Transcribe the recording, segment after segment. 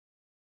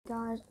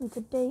Guys, and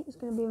today is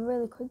going to be a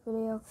really quick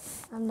video,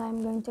 and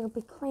I'm going to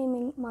be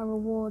claiming my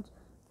rewards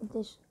for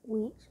this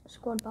week's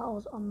squad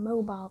battles on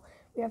mobile.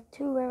 We have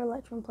 2 rare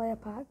Electrum player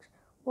packs,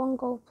 1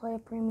 gold player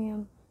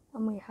premium,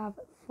 and we have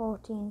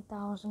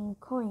 14,000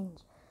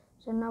 coins.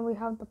 So now we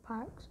have the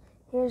packs.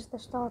 Here's the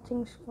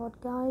starting squad,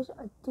 guys.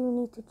 I do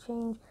need to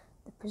change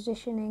the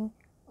positioning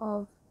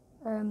of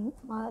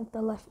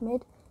the left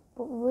mid,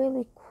 but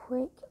really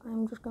quick,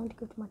 I'm just going to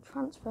go to my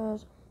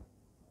transfers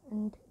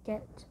and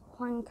get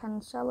Juan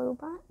Cancelo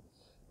back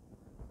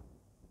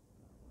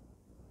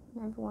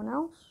and everyone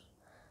else.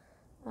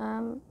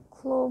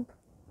 Club,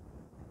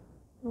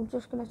 I'm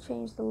just going to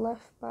change the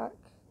left back,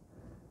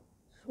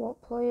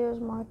 swap players,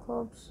 my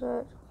club,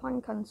 search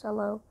Juan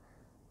Cancelo,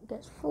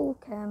 gets full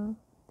chem,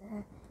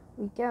 there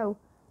we go.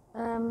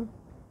 Can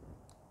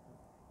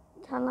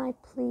I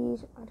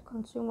please add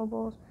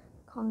consumables,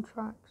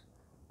 contracts,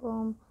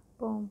 boom,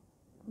 boom,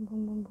 boom,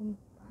 boom, boom, boom,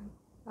 bang,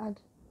 add.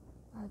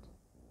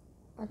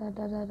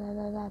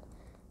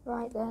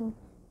 Right then,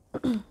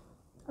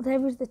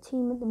 there is the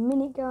team at the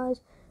minute,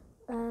 guys.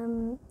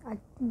 I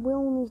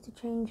will need to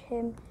change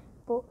him,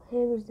 but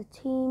here is the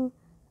team.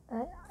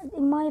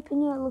 In my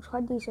opinion, it looks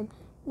quite decent.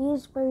 He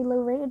is very low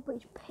rated, but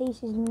his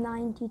pace is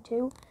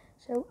 92,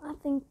 so I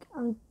think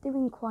I'm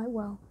doing quite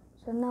well.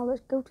 So now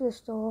let's go to the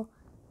store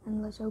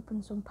and let's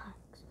open some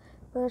packs.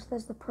 First,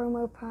 there's the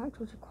promo packs,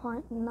 which are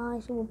quite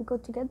nice. It will be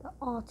good to get the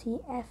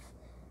RTF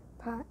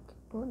pack,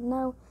 but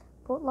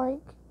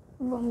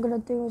what I'm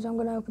going to do is I'm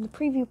going to open the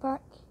preview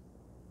pack,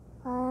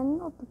 and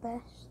not the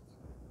best.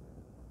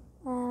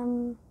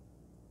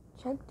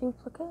 Check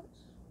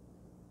duplicates.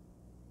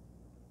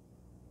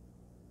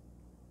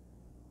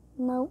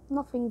 No,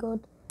 nothing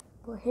good,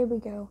 but here we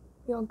go.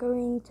 We are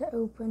going to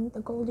open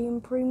the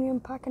Goldium Premium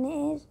pack, and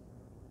it is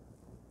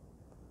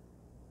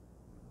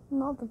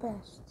not the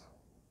best.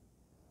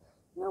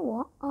 You know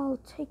what,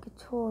 I'll take a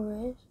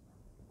Torres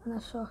and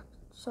a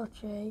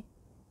Soche,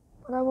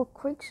 but I will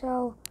quick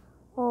sell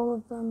all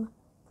of them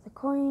for the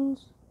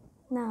coins.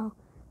 Now,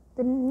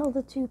 the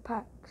another 2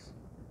 packs,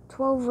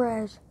 12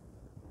 rares.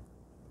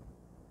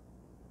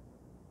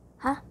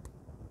 Huh?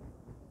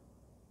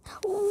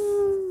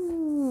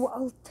 Ooh,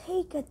 I'll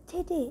take a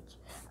Tadic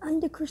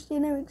and a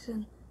Christian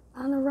Eriksen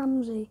and a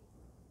Ramsey.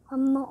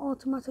 I'm not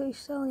automatically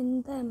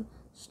selling them.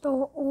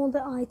 Store all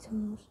the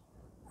items.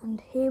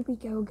 And here we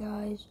go,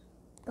 guys.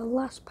 The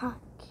last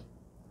pack.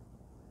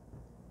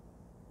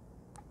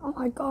 Oh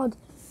my god,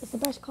 it's the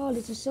best card,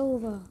 it's a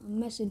silver. I'm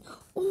messing.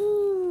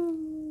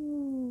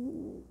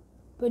 Ooh,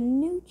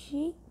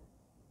 Bonucci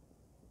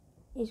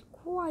is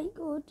quite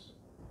good.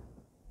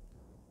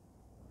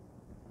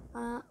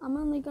 I'm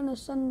only going to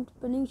send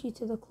Bonucci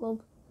to the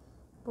club,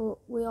 but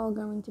we are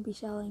going to be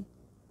selling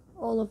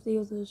all of the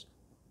others.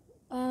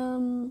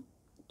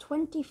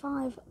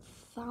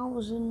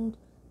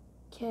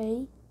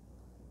 25,000k.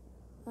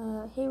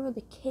 Here are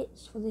the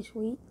kits for this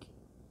week,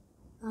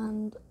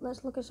 and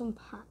let's look at some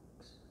packs.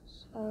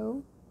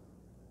 So,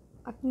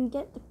 I can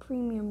get the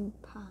premium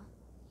pack,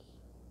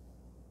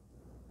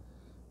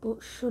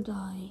 but should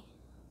I?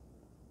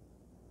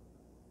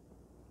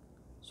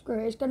 Screw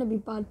it, it's going to be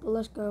bad, but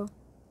let's go.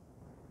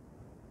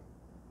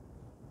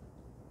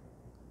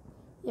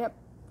 Yep,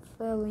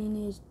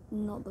 Fellaini is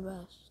not the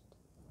best.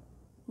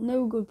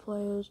 No good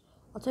players.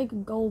 I'll take a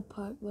gold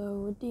pack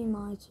though, redeem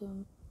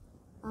item,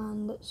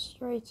 and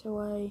straight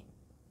away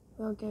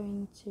we're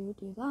going to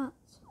do that,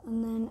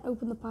 and then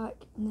open the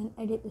pack, and then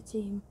edit the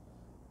team.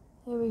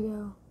 Here we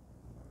go.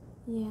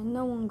 Yeah,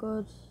 no one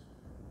good.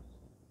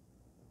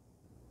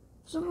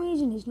 For some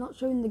reason it's not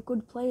showing the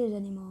good players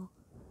anymore.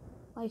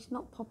 Like, it's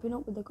not popping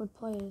up with the good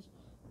players.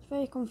 It's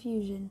very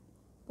confusing.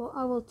 But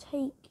I will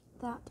take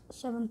that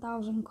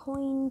 7,000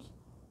 coins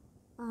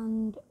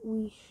and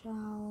we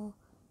shall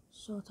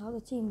sort out the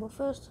team. But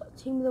first,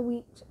 team of the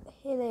week,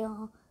 here they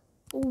are.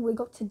 Oh, we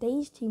got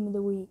today's team of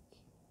the week.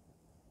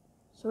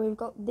 So we've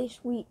got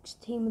this week's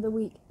team of the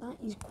week. That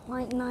is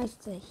quite nice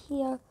to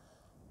hear.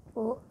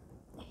 But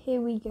here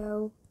we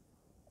go.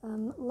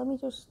 Let me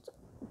just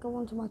go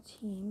onto my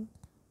team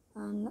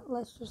and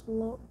let's just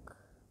look.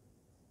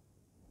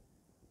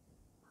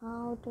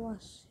 How do I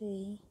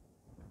see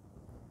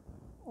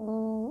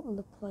all of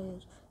the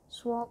players?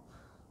 Swap,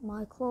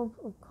 my club,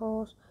 of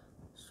course,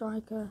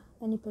 striker,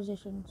 any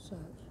position,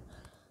 search.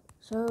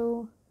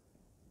 So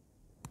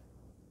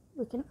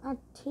we can add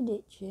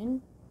Tadic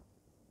in,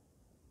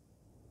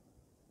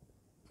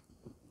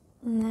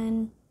 and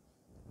then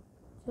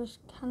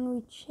just, can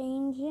we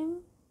change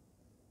him?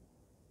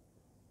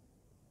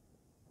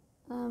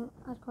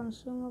 Add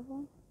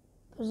consumable,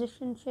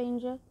 position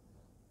changer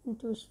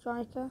into a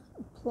striker,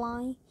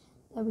 apply,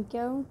 there we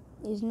go,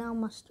 he's now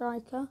my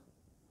striker.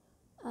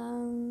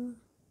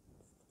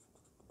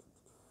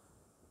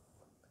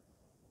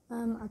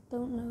 I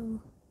don't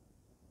know,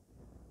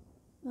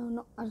 no,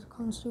 not as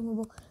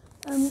consumable.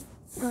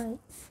 Right,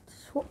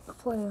 swap the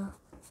player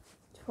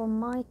from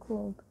my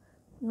club,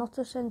 not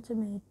a centre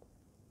mid.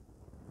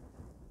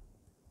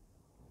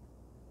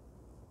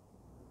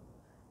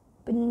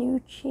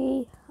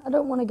 Bonucci, I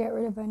don't want to get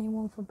rid of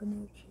anyone for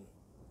Bonucci.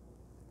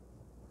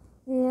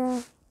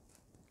 Yeah.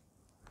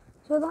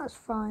 So that's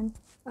fine.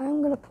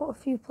 I'm going to put a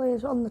few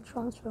players on the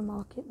transfer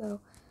market though.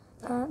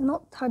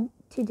 Not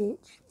Tidic,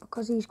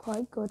 because he's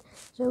quite good.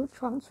 So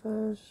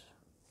transfers,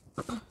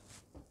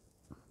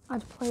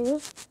 add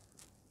players.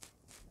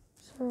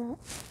 So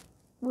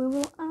we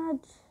will add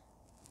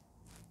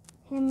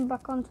him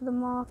back onto the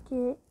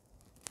market,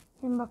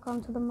 him back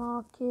onto the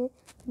market,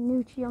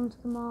 Nucci onto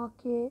the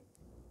market,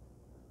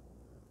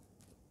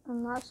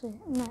 and that's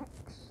it.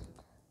 Next.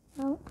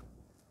 Nope.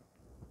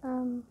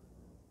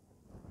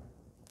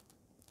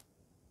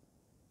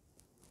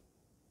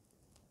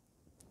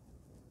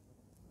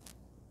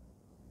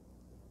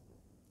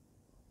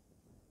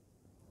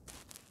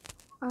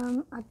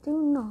 I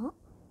do not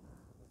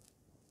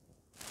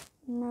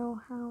know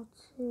how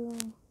to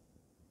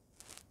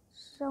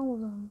sell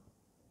them.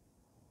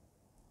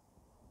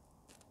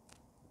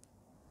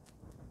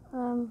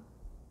 No,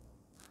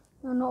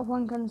 not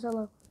Juan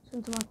Cancelo.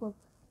 Send to my club.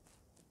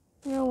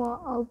 You know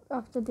what? I'll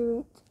have to do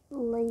it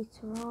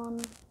later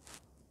on.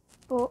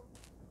 But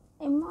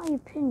in my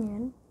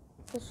opinion,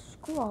 the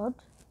squad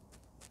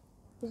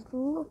is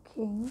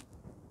looking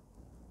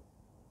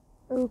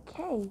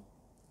okay.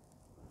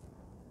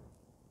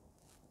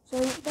 So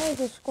there's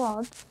a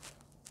squad.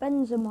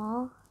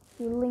 Benzema,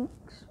 he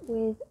links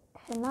with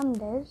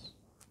Hernandez,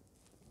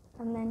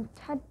 and then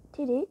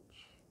Tidic,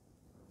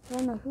 I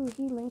don't know who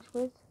he links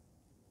with.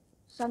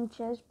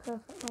 Sanchez,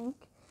 perfect link.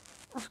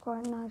 That's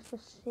quite nice to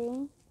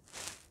see.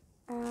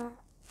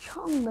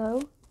 Chong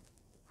though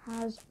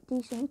has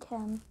decent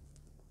chem,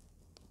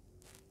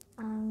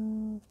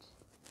 and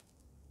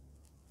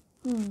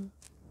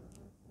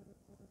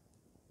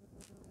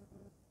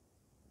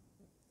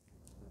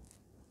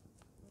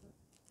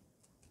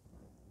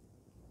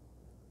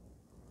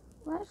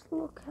let's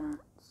look at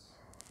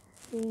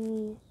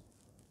the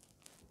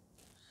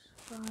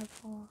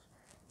rivals.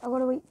 I've got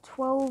to wait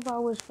 12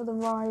 hours for the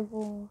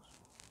rivals.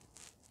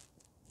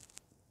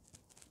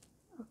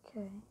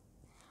 Okay.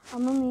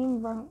 I'm only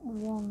in rank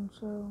 1,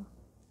 so...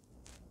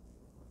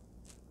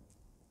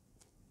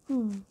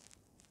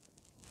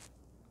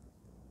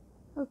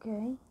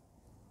 Okay.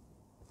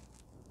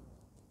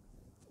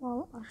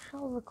 Well, I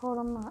shall record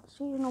on that.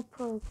 Seasonal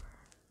progress.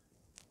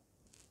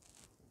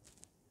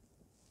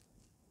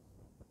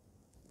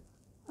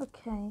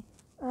 Okay.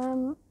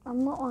 I'm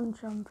not on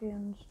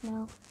champions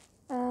now.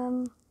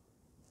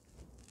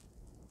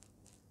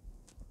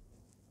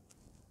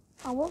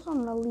 I was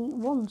on Elite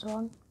 1, so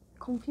I'm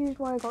confused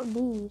why I got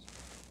these.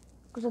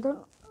 Because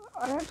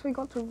I actually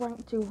got to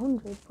rank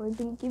 200, but it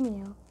didn't give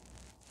me a...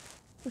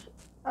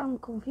 I'm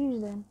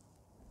confused then.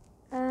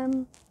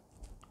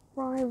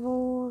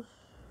 Rivals.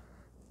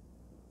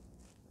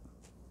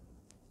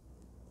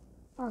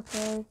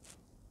 Okay.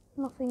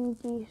 Nothing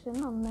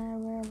decent on there,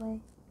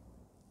 really.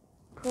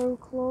 Pro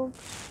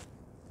clubs.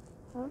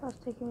 Oh, that's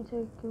taking me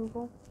to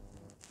Google.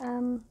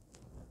 I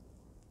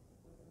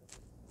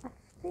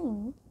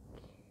think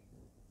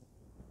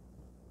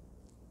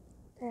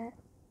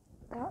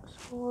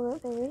that's all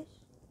that there is.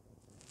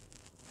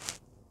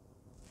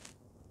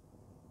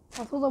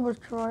 I thought that was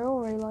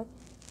Traore, like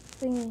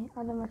thingy,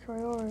 Adama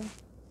Traore.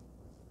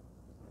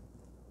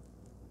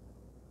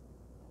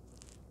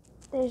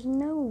 There's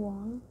no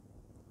one,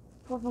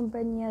 apart from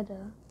Ben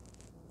Yedder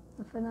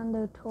and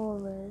Fernando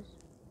Torres,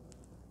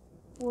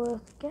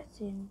 worth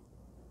getting.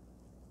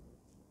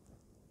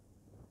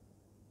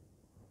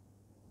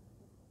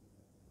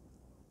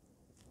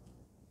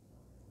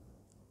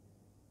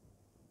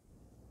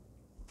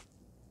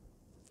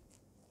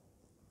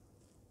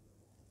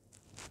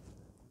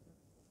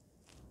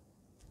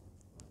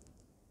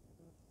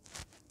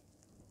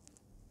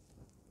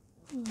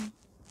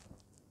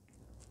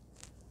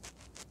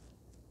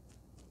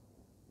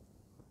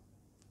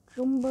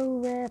 Jumbo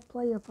Rare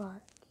Player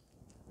Pack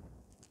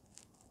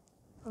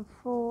of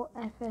 4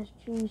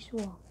 FSG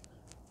swaps.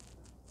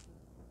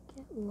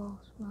 Get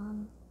lost,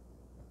 man.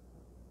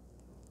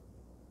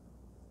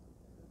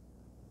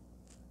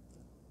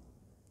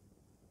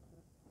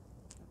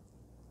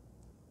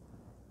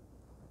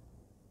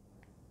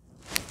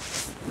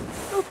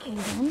 Okay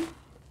then.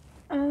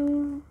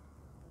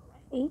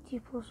 80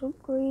 plus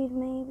upgrade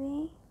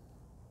maybe.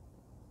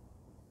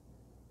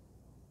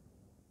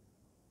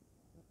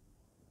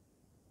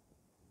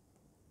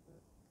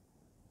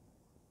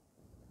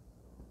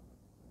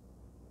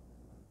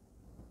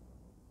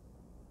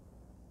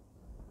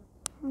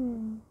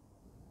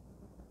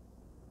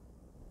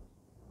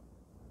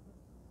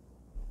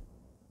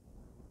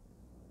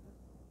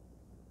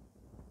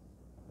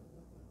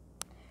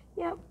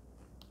 Yep.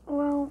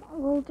 Well,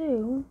 we'll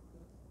do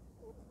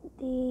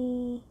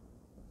the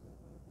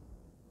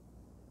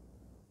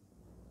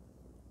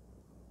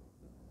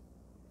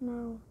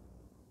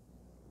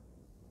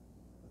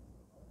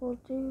we'll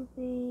do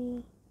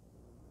the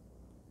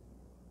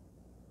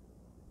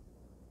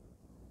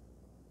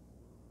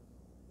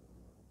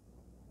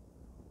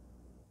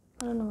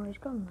I don't know where he's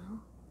gone now.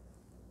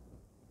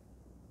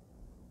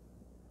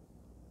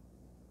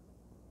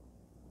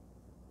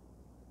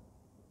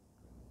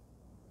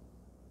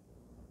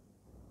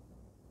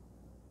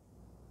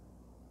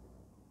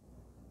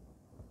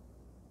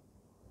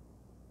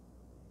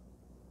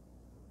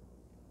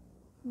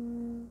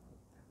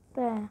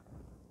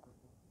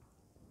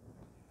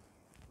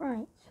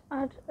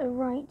 add a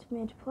right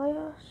mid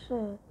player.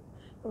 Search.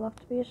 Will have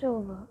to be a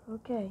silver.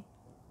 Okay.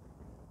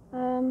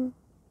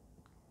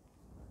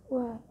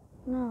 Where?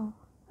 No.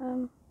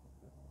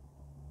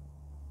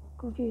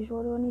 Confused.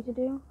 What do I need to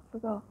do? I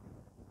forgot.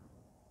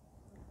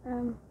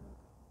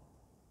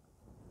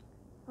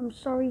 I'm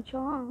sorry,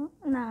 Chong.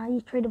 Nah,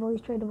 he's tradable.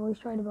 He's tradable. He's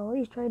tradable.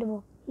 He's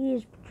tradable. He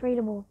is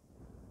tradable.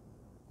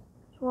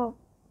 Well,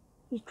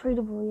 he's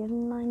tradable. He has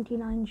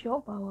 99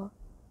 shot power.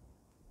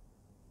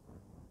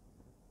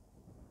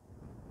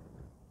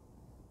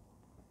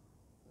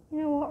 You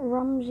know what?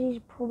 Ramsey's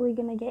probably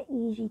gonna get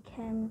easy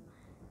chem.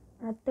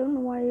 I don't know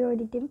why he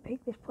already didn't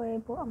pick this player,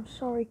 but I'm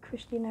sorry,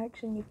 Christian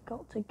Eriksen, you've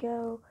got to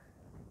go.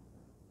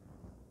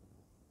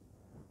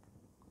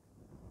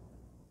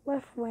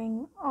 Left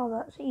wing, oh,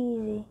 that's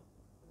easy.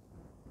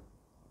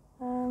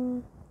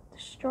 The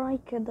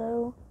striker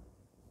though,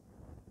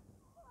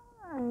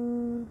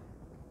 it'll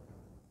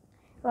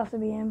have to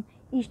be him.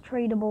 He's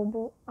tradable,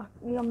 but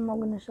I'm not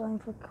gonna sell him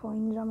for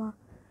coins, am I?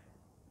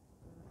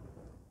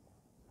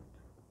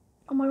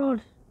 Oh my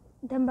god,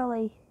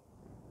 Dembele.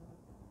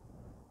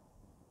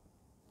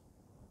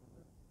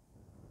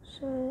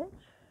 Search.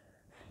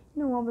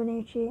 You know what,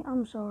 Bonucci?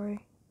 I'm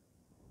sorry.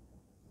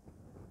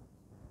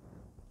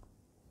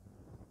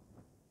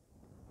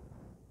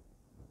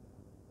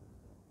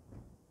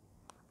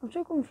 I'm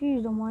so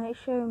confused on why it's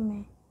showing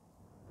me.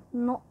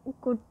 Not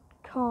good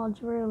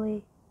cards,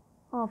 really.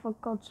 Oh, for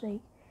God's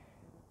sake.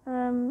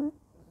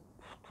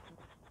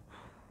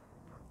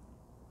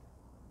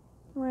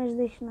 Where's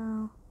this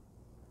now?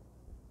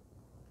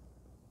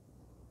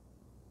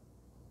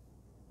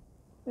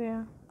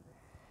 Yeah.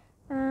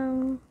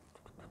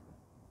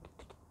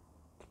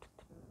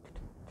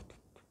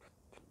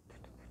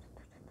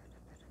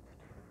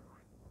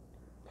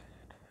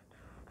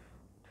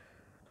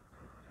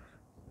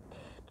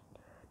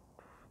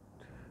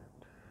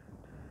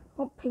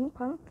 What Pink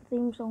Panther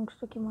theme song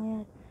stuck in my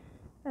head?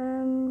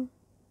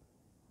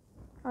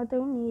 I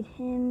don't need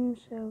him,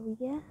 so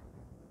yeah.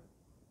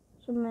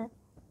 Submit.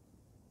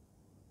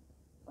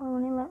 Oh,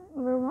 only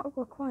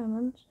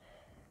requirements.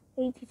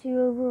 82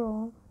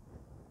 overall.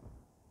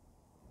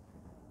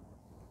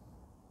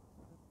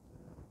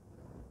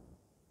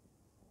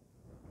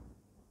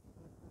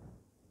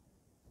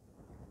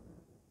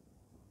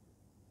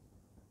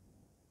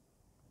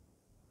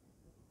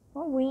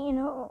 What we, you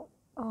know?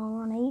 Oh,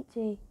 we're on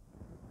 80.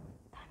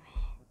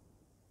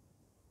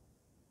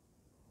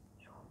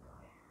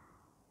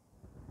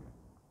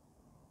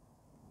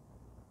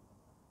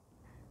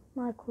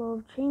 My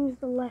club, change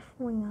the left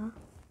winger.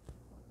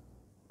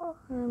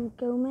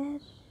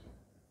 Gomez.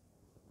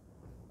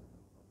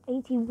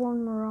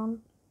 81 we're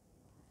on.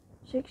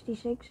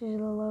 66 is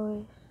the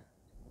lowest.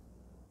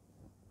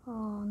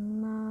 Oh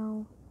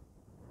no.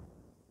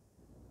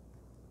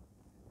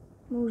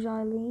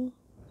 Muzali,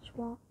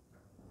 swap.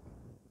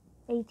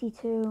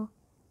 82.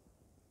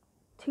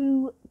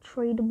 2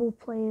 tradable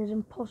players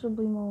and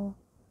possibly more.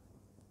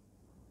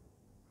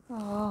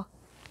 Oh,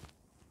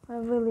 I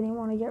really didn't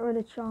want to get rid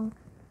of Chong.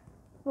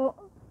 But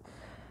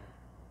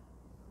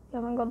we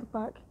haven't got the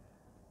pack.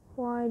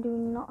 Why do we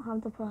not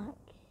have the pack?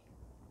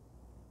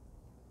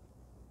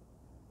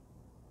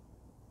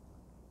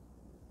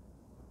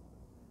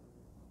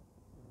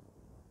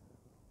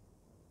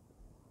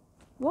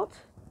 What?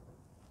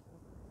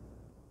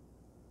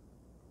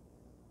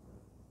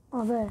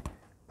 Oh, there.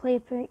 Player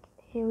pick.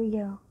 Here we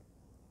go.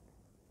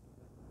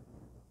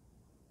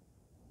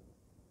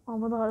 Oh,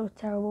 but that was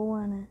terrible,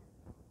 wasn't it?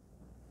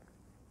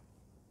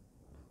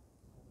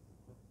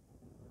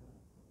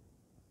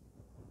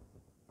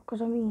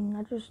 Because I mean,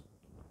 I just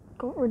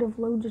got rid of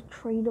loads of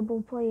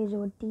tradable players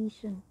who are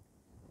decent.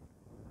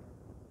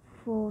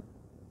 For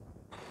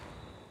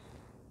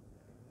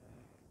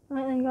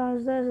right then,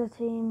 guys, there's a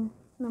team.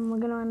 And then we're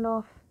going to end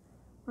off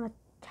on a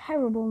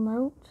terrible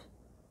note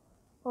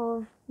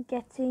of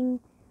getting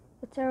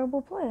a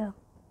terrible player.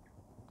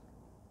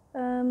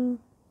 So,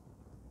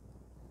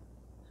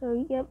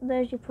 yep,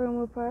 there's your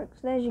promo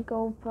packs, there's your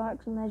gold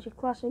packs, and there's your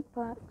classic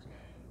packs.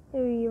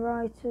 Here are your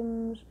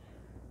items.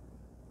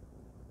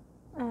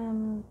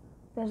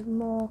 There's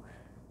more.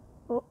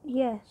 But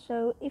yeah,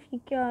 so if you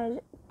guys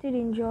did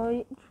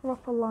enjoy,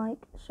 drop a like,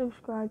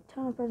 subscribe,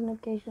 turn on post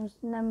notifications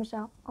to never miss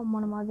out on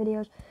one of my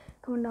videos.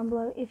 Comment down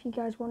below if you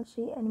guys want to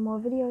see any more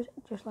videos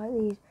just like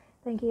these.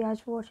 Thank you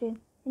guys for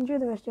watching. Enjoy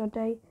the rest of your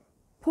day.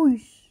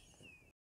 Peace.